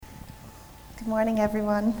Good morning,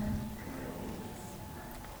 everyone.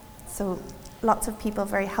 So, lots of people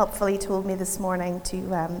very helpfully told me this morning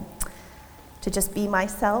to just be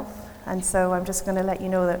myself, and so I'm just going to let you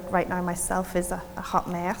know that right now myself is a hot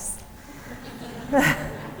mess.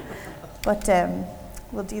 But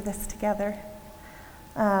we'll do this together.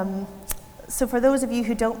 So for those of you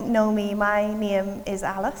who don't know me, my name is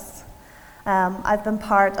Alice. I've been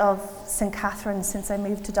part of St Catherine's since I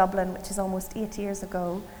moved to Dublin, which is almost 8 years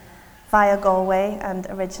ago, via Galway and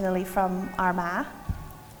originally from Armagh.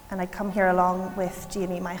 And I come here along with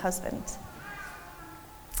Jamie, my husband.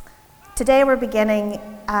 Today we're beginning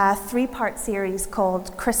a 3-part series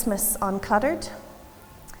called Christmas Uncluttered.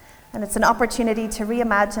 And it's an opportunity to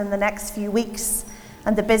reimagine the next few weeks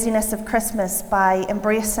and the busyness of Christmas by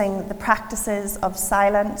embracing the practices of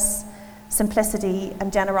silence, simplicity,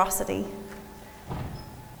 and generosity.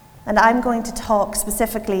 And I'm going to talk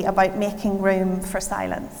specifically about making room for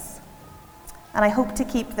silence. And I hope to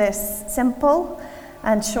keep this simple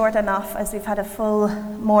and short enough, as we've had a full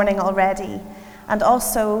morning already. And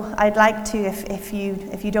also, I'd like to, if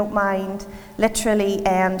you don't mind, literally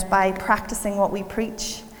end by practicing what we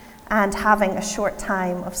preach and having a short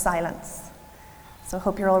time of silence. So I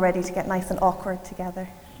hope you're all ready to get nice and awkward together.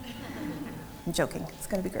 I'm joking, it's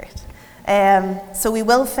going to be great. So we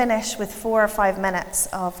will finish with 4 or 5 minutes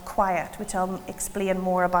of quiet, which I'll explain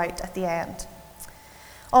more about at the end.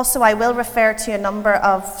 Also, I will refer to a number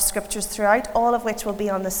of scriptures throughout, all of which will be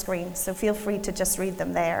on the screen, so feel free to just read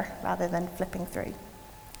them there rather than flipping through.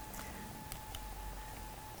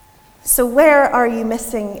 So where are you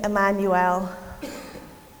missing Emmanuel?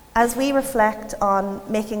 As we reflect on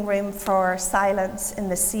making room for silence in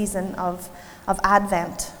this season of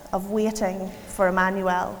Advent, of waiting for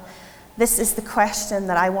Emmanuel, this is the question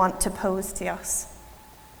that I want to pose to us.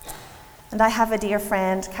 And I have a dear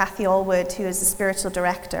friend, Kathy Allwood, who is a spiritual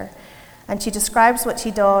director, and she describes what she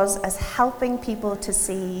does as helping people to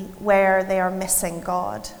see where they are missing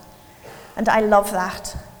God. And I love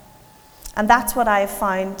that. And that's what I have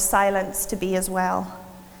found silence to be as well.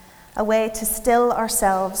 A way to still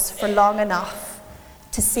ourselves for long enough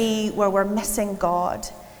to see where we're missing God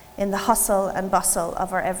in the hustle and bustle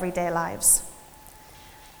of our everyday lives.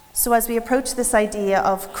 So as we approach this idea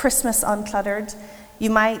of Christmas uncluttered, you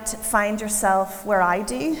might find yourself where I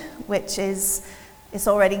do, which is it's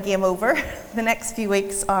already game over. The next few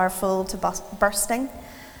weeks are full to bursting.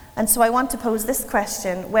 And so I want to pose this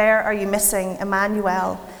question: where are you missing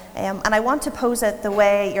Emmanuel? And I want to pose it the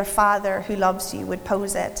way your Father who loves you would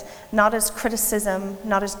pose it, not as criticism,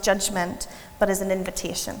 not as judgment, but as an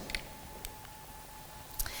invitation.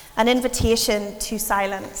 An invitation to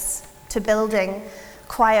silence, to building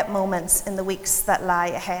quiet moments in the weeks that lie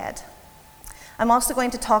ahead. I'm also going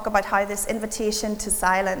to talk about how this invitation to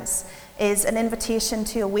silence is an invitation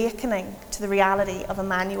to awakening to the reality of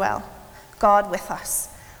Emmanuel, God with us,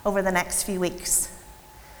 over the next few weeks.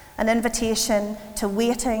 An invitation to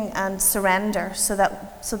waiting and surrender so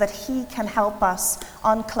that He can help us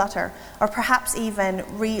unclutter or perhaps even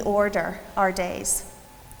reorder our days.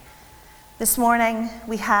 This morning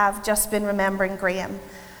we have just been remembering Graham,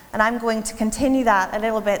 and I'm going to continue that a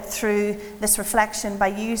little bit through this reflection by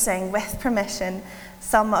using, with permission,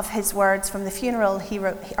 some of his words from the funeral he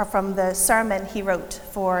wrote, or from the sermon he wrote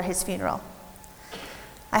for his funeral.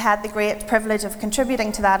 I had the great privilege of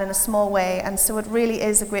contributing to that in a small way, and so it really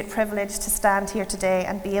is a great privilege to stand here today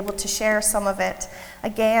and be able to share some of it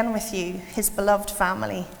again with you, his beloved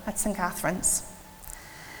family at St Catherine's.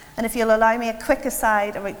 And if you'll allow me a quick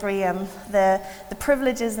aside about Graham, the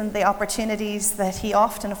privileges and the opportunities that he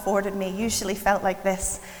often afforded me usually felt like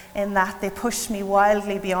this, in that they pushed me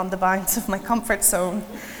wildly beyond the bounds of my comfort zone.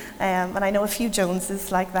 And I know a few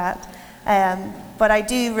Joneses like that. But I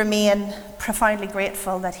do remain profoundly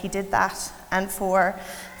grateful that he did that, and for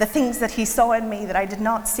the things that he saw in me that I did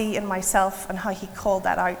not see in myself and how he called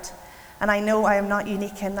that out. And I know I am not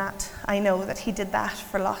unique in that. I know that he did that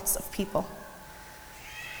for lots of people.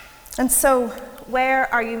 And so,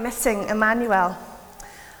 where are you missing Emmanuel?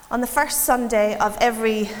 On the first Sunday of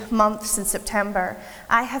every month since September,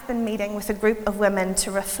 I have been meeting with a group of women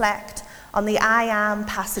to reflect on the I am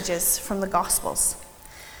passages from the Gospels.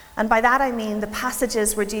 And by that I mean the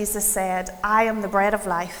passages where Jesus said, I am the bread of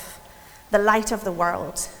life, the light of the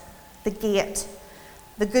world, the gate,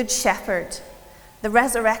 the good shepherd, the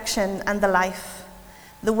resurrection and the life,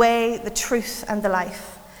 the way, the truth and the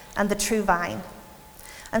life, and the true vine.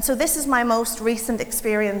 And so this is my most recent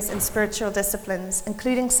experience in spiritual disciplines,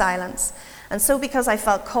 including silence. And so because I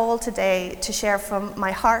felt called today to share from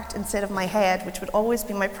my heart instead of my head, which would always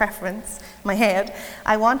be my preference, my head,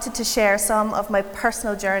 I wanted to share some of my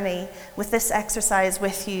personal journey with this exercise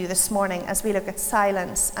with you this morning as we look at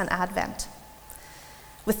silence and Advent.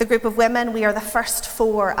 With the group of women, we are the first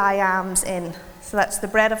 4 I ams in. So that's the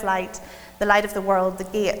bread of light, the light of the world, the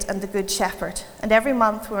gate, and the good shepherd. And every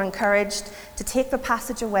month we're encouraged to take the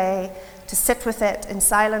passage away, to sit with it in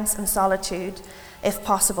silence and solitude, if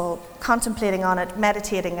possible, contemplating on it,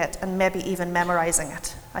 meditating it, and maybe even memorizing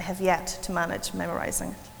it. I have yet to manage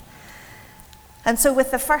memorizing it. And so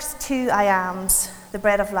with the first 2 I ams, the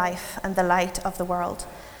bread of life and the light of the world,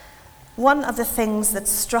 one of the things that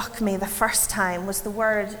struck me the first time was the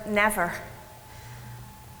word never.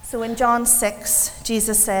 So in John 6,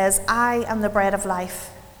 Jesus says, "I am the bread of life.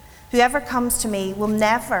 Whoever comes to me will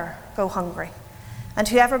never go hungry, and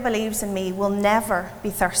whoever believes in me will never be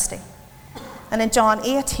thirsty." And in John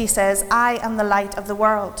 8, he says, "I am the light of the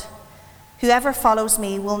world. Whoever follows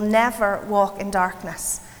me will never walk in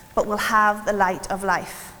darkness, but will have the light of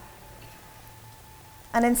life."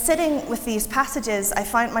 And in sitting with these passages, I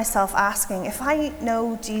found myself asking, if I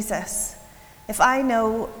know Jesus, if I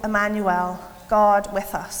know Emmanuel, God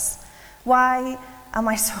with us, why am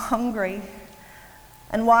I so hungry?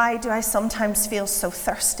 And why do I sometimes feel so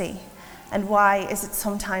thirsty? And why is it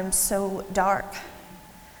sometimes so dark?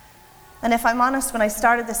 And if I'm honest, when I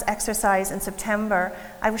started this exercise in September,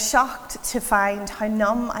 I was shocked to find how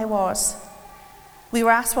numb I was. We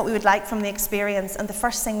were asked what we would like from the experience, and the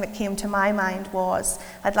first thing that came to my mind was,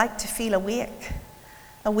 I'd like to feel awake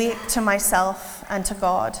to myself and to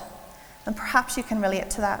God. And perhaps you can relate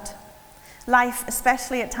to that. Life,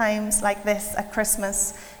 especially at times like this at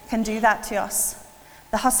Christmas, can do that to us.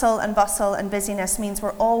 The hustle and bustle and busyness means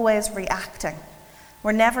we're always reacting.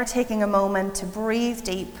 We're never taking a moment to breathe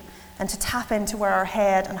deep and to tap into where our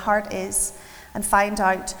head and heart is and find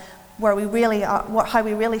out where we really are, how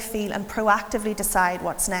we really feel, and proactively decide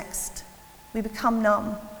what's next. We become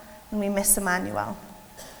numb and we miss Emmanuel.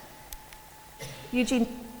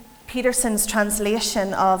 Eugene Peterson's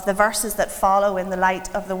translation of the verses that follow in the light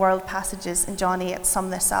of the world passages in John 8 sum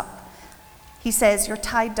this up. He says, "You're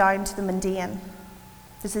tied down to the mundane."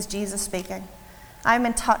 This is Jesus speaking. "I'm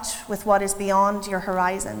in touch with what is beyond your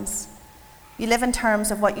horizons. You live in terms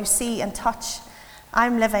of what you see and touch.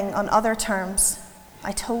 I'm living on other terms.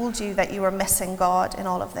 I told you that you were missing God in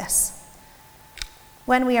all of this."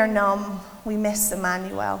 When we are numb, we miss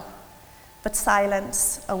Emmanuel, but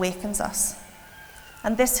silence awakens us.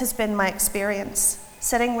 And this has been my experience,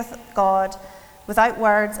 sitting with God without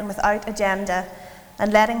words and without agenda,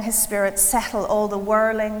 and letting his Spirit settle all the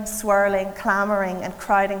whirling, swirling, clamoring, and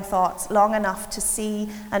crowding thoughts long enough to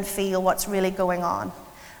see and feel what's really going on,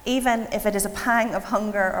 even if it is a pang of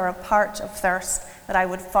hunger or a parch of thirst that I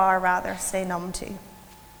would far rather stay numb to.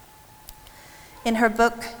 In her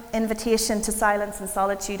book, Invitation to Silence and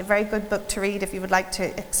Solitude, a very good book to read if you would like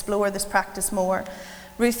to explore this practice more,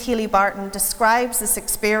 Ruth Healy Barton describes this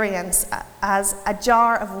experience as a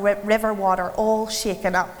jar of river water all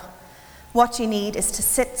shaken up. What you need is to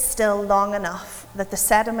sit still long enough that the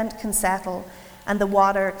sediment can settle and the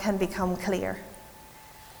water can become clear.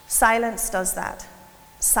 Silence does that.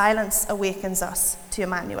 Silence awakens us to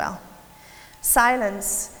Emmanuel.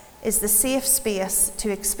 Silence is the safe space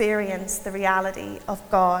to experience the reality of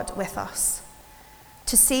God with us,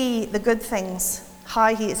 to see the good things,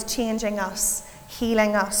 how he is changing us,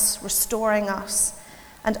 healing us, restoring us,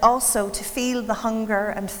 and also to feel the hunger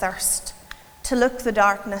and thirst, to look the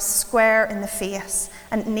darkness square in the face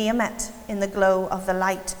and name it in the glow of the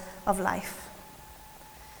light of life.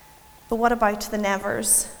 But what about the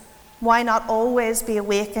nevers? Why not always be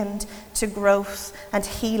awakened to growth and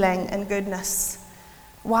healing and goodness?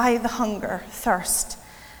 Why the hunger, thirst,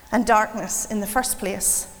 and darkness in the first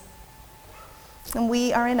place? And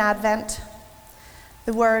we are in Advent,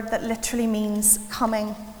 the word that literally means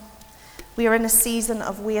coming. We are in a season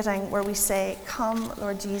of waiting where we say, "Come,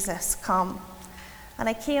 Lord Jesus, come." And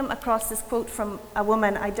I came across this quote from a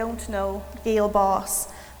woman I don't know, Gail Boss,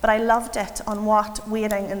 but I loved it on what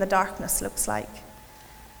waiting in the darkness looks like.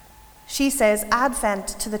 She says, "Advent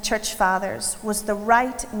to the church fathers was the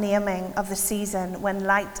right naming of the season when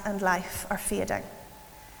light and life are fading.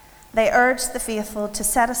 They urged the faithful to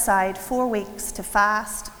set aside 4 weeks to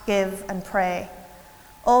fast, give, and pray,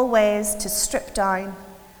 always to strip down,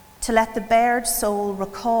 to let the bared soul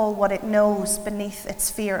recall what it knows beneath its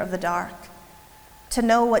fear of the dark, to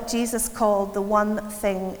know what Jesus called the one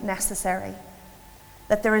thing necessary,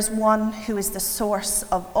 that there is one who is the source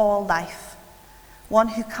of all life, one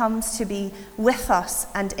who comes to be with us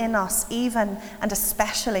and in us, even and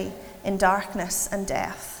especially in darkness and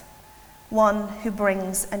death, one who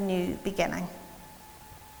brings a new beginning.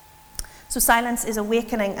 So silence is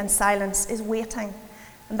awakening and silence is waiting,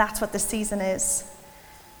 and that's what the season is.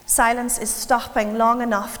 Silence is stopping long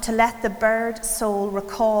enough to let the bird soul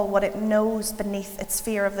recall what it knows beneath its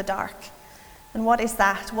fear of the dark. And what is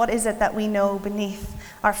that? What is it that we know beneath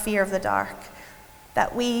our fear of the dark?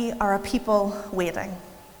 That we are a people waiting.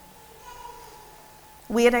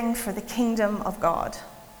 Waiting for the kingdom of God.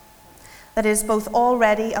 That is both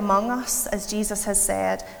already among us, as Jesus has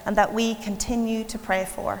said, and that we continue to pray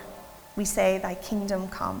for. We say, thy kingdom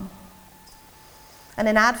come. And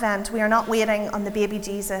in Advent, we are not waiting on the baby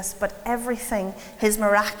Jesus, but everything his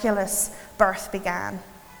miraculous birth began.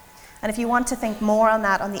 And if you want to think more on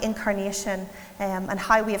that, on the incarnation and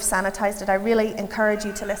how we have sanitized it, I really encourage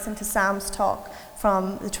you to listen to Sam's talk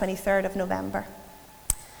from the 23rd of November.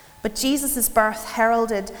 But Jesus' birth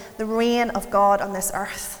heralded the reign of God on this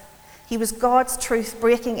earth. He was God's truth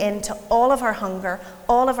breaking into all of our hunger,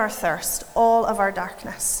 all of our thirst, all of our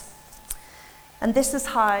darkness. And this is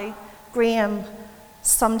how Graham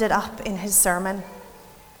summed it up in his sermon.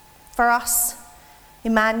 For us,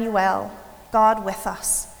 Emmanuel, God with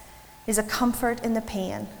us, is a comfort in the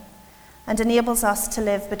pain and enables us to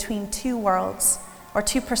live between two worlds or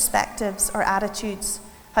two perspectives or attitudes,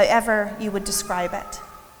 however you would describe it.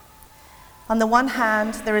 On the one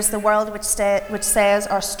hand, there is the world which says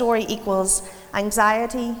our story equals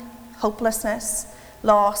anxiety, hopelessness,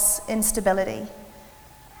 loss, instability.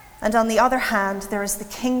 And on the other hand, there is the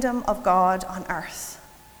kingdom of God on earth,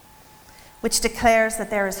 which declares that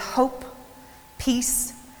there is hope,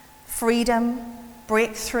 peace, freedom,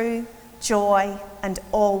 breakthrough, joy, and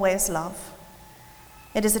always love.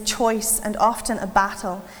 It is a choice and often a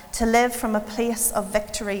battle to live from a place of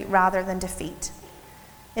victory rather than defeat.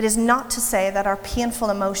 It is not to say that our painful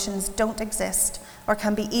emotions don't exist or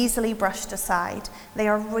can be easily brushed aside. They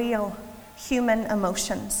are real, human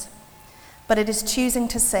emotions. But it is choosing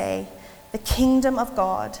to say, the kingdom of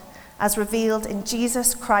God, as revealed in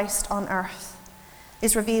Jesus Christ on earth,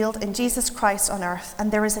 is revealed in Jesus Christ on earth,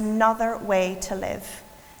 and there is another way to live,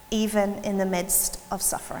 even in the midst of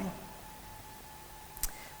suffering.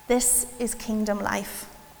 This is kingdom life.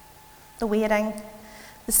 The waiting,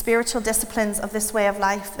 the spiritual disciplines of this way of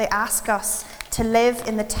life, they ask us to live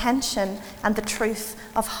in the tension and the truth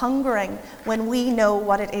of hungering when we know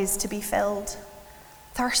what it is to be filled,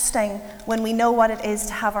 thirsting when we know what it is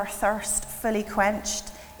to have our thirst fully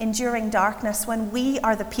quenched, enduring darkness when we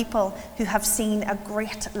are the people who have seen a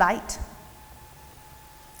great light.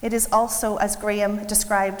 It is also, as Graham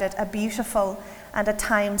described it, a beautiful and at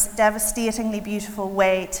times devastatingly beautiful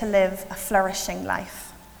way to live a flourishing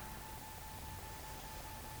life.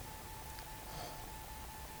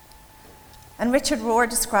 And Richard Rohr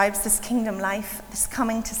describes this kingdom life, this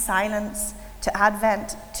coming to silence, to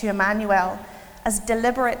Advent, to Emmanuel, as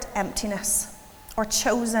deliberate emptiness or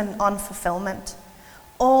chosen unfulfillment,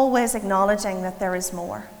 always acknowledging that there is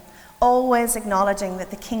more, always acknowledging that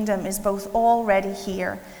the kingdom is both already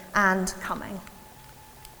here and coming.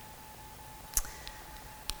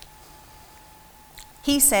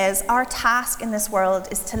 He says, our task in this world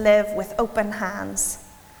is to live with open hands,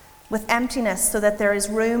 with emptiness, so that there is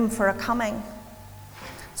room for a coming,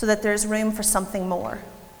 so that there is room for something more.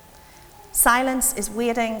 Silence is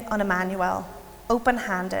waiting on Emmanuel,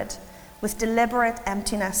 open-handed, with deliberate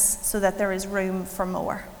emptiness, so that there is room for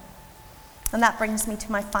more. And that brings me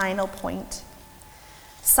to my final point.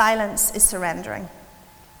 Silence is surrendering.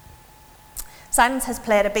 Silence has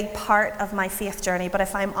played a big part of my faith journey, but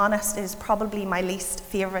if I'm honest, it is probably my least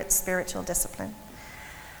favourite spiritual discipline.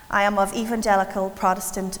 I am of evangelical,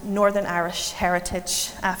 Protestant, Northern Irish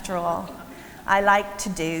heritage, after all. I like to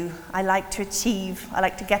do, I like to achieve, I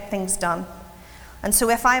like to get things done. And so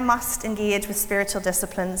if I must engage with spiritual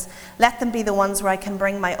disciplines, let them be the ones where I can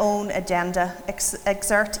bring my own agenda,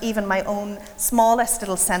 exert even my own smallest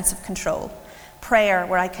little sense of control. Prayer,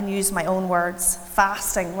 where I can use my own words.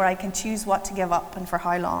 Fasting, where I can choose what to give up and for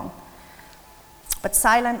how long. But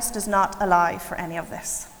silence does not allow for any of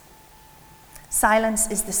this. Silence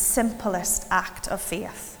is the simplest act of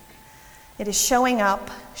faith. It is showing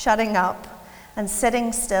up, shutting up, and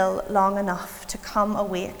sitting still long enough to come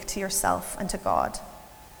awake to yourself and to God.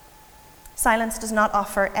 Silence does not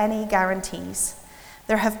offer any guarantees.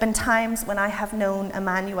 There have been times when I have known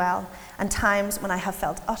Emmanuel and times when I have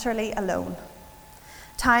felt utterly alone.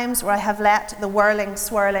 Times where I have let the whirling,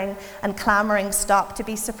 swirling, and clamoring stop to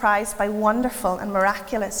be surprised by wonderful and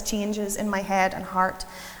miraculous changes in my head and heart,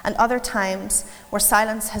 and other times where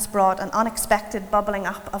silence has brought an unexpected bubbling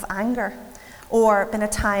up of anger, or been a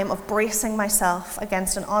time of bracing myself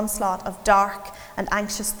against an onslaught of dark and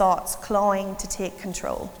anxious thoughts clawing to take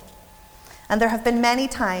control. And there have been many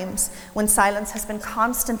times when silence has been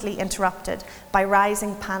constantly interrupted by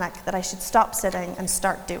rising panic that I should stop sitting and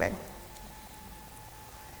start doing.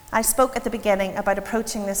 I spoke at the beginning about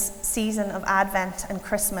approaching this season of Advent and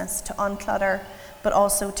Christmas to unclutter, but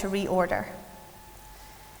also to reorder.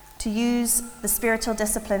 To use the spiritual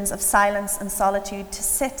disciplines of silence and solitude to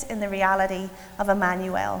sit in the reality of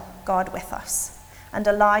Emmanuel, God with us, and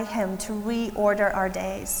allow him to reorder our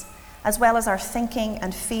days, as well as our thinking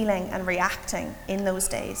and feeling and reacting in those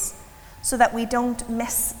days, so that we don't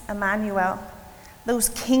miss Emmanuel, those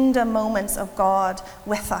kingdom moments of God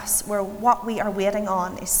with us, where what we are waiting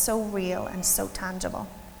on is so real and so tangible.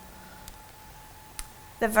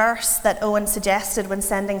 The verse that Owen suggested when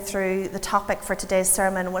sending through the topic for today's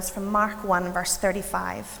sermon was from Mark 1, verse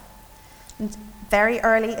 35. And very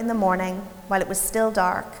early in the morning, while it was still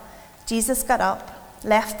dark, Jesus got up,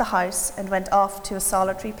 left the house, and went off to a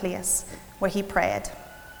solitary place where he prayed.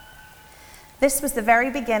 This was the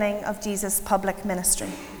very beginning of Jesus' public ministry,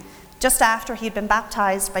 just after he had been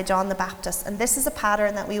baptized by John the Baptist, and this is a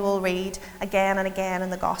pattern that we will read again and again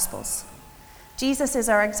in the Gospels. Jesus is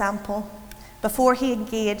our example. Before he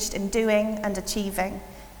engaged in doing and achieving,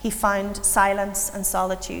 he found silence and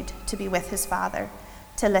solitude to be with his Father,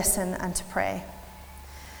 to listen and to pray.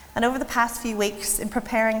 And over the past few weeks, in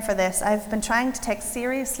preparing for this, I've been trying to take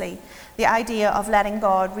seriously the idea of letting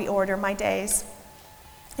God reorder my days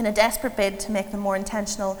in a desperate bid to make them more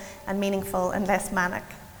intentional and meaningful and less manic,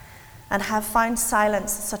 and have found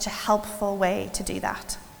silence such a helpful way to do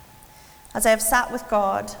that. As I have sat with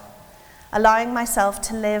God, allowing myself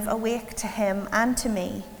to live awake to him and to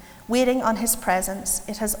me, waiting on his presence,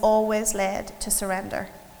 it has always led to surrender,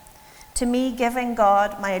 to me giving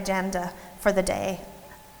God my agenda for the day,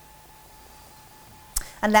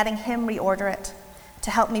 and letting him reorder it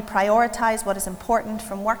to help me prioritize what is important,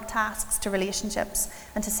 from work tasks to relationships,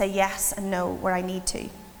 and to say yes and no where I need to.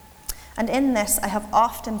 And in this, I have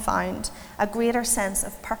often found a greater sense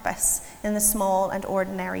of purpose in the small and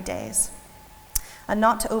ordinary days. And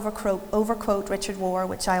not to overquote Richard Rohr,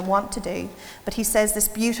 which I want to do, but he says this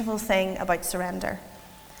beautiful thing about surrender.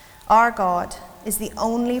 Our God is the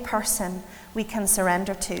only person we can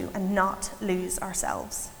surrender to and not lose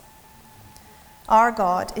ourselves. Our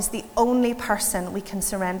God is the only person we can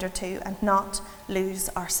surrender to and not lose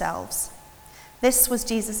ourselves. This was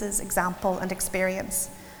Jesus' example and experience.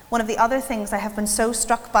 One of the other things I have been so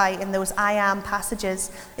struck by in those I am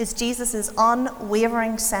passages is Jesus'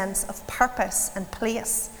 unwavering sense of purpose and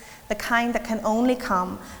place, the kind that can only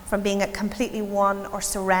come from being completely one or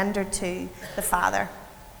surrendered to the Father.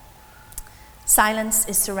 Silence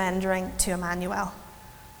is surrendering to Emmanuel.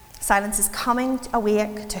 Silence is coming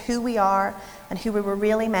awake to who we are and who we were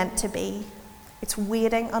really meant to be. It's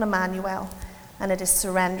waiting on Emmanuel, and it is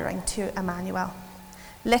surrendering to Emmanuel.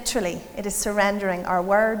 Literally, it is surrendering our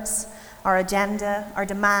words, our agenda, our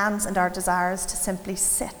demands, and our desires to simply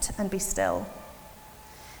sit and be still.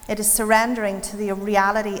 It is surrendering to the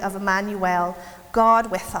reality of Emmanuel,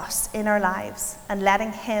 God with us in our lives, and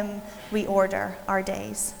letting him reorder our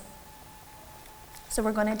days. So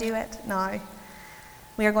we're going to do it now.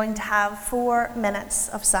 We are going to have 4 minutes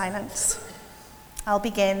of silence. I'll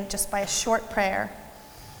begin just by a short prayer,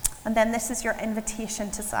 and then this is your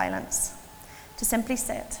invitation to silence, to simply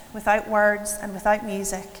sit without words and without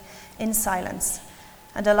music in silence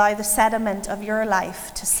and allow the sediment of your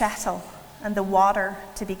life to settle and the water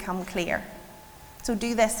to become clear. So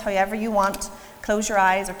do this however you want. Close your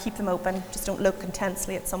eyes or keep them open. Just don't look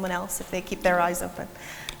intensely at someone else if they keep their eyes open.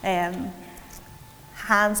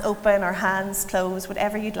 Hands open or hands closed,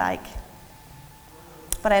 whatever you'd like.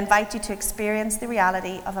 But I invite you to experience the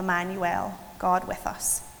reality of Emmanuel, God with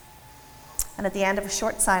us. And at the end of a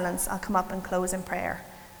short silence, I'll come up and close in prayer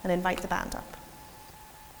and invite the band up.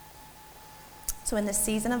 So in this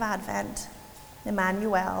season of Advent,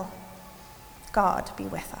 Emmanuel, God be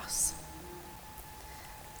with us.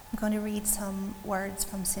 I'm going to read some words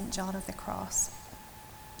from St. John of the Cross.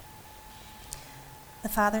 The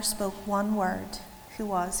Father spoke one word, who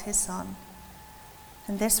was his Son.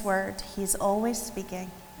 And this word he is always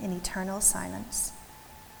speaking in eternal silence.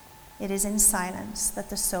 It is in silence that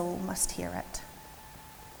the soul must hear it.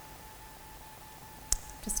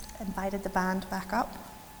 Just invited the band back up.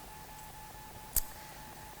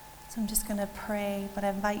 So I'm just going to pray, but I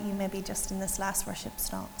invite you maybe just in this last worship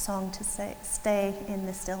song to stay in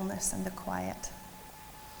the stillness and the quiet.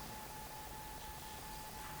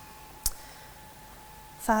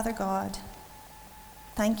 Father God,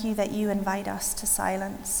 thank you that you invite us to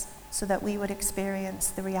silence so that we would experience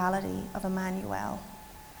the reality of Emmanuel,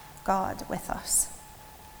 God with us.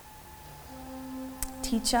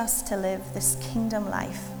 Teach us to live this kingdom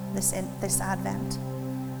life, this Advent,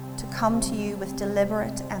 to come to you with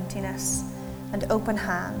deliberate emptiness and open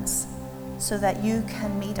hands, so that you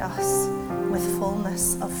can meet us with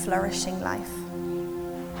fullness of flourishing life.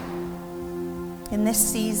 In this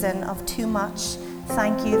season of too much,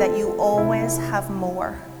 thank you that you always have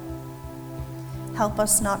more. Help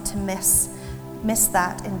us not to miss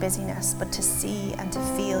that in busyness, but to see and to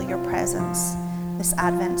feel your presence this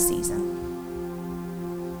Advent season.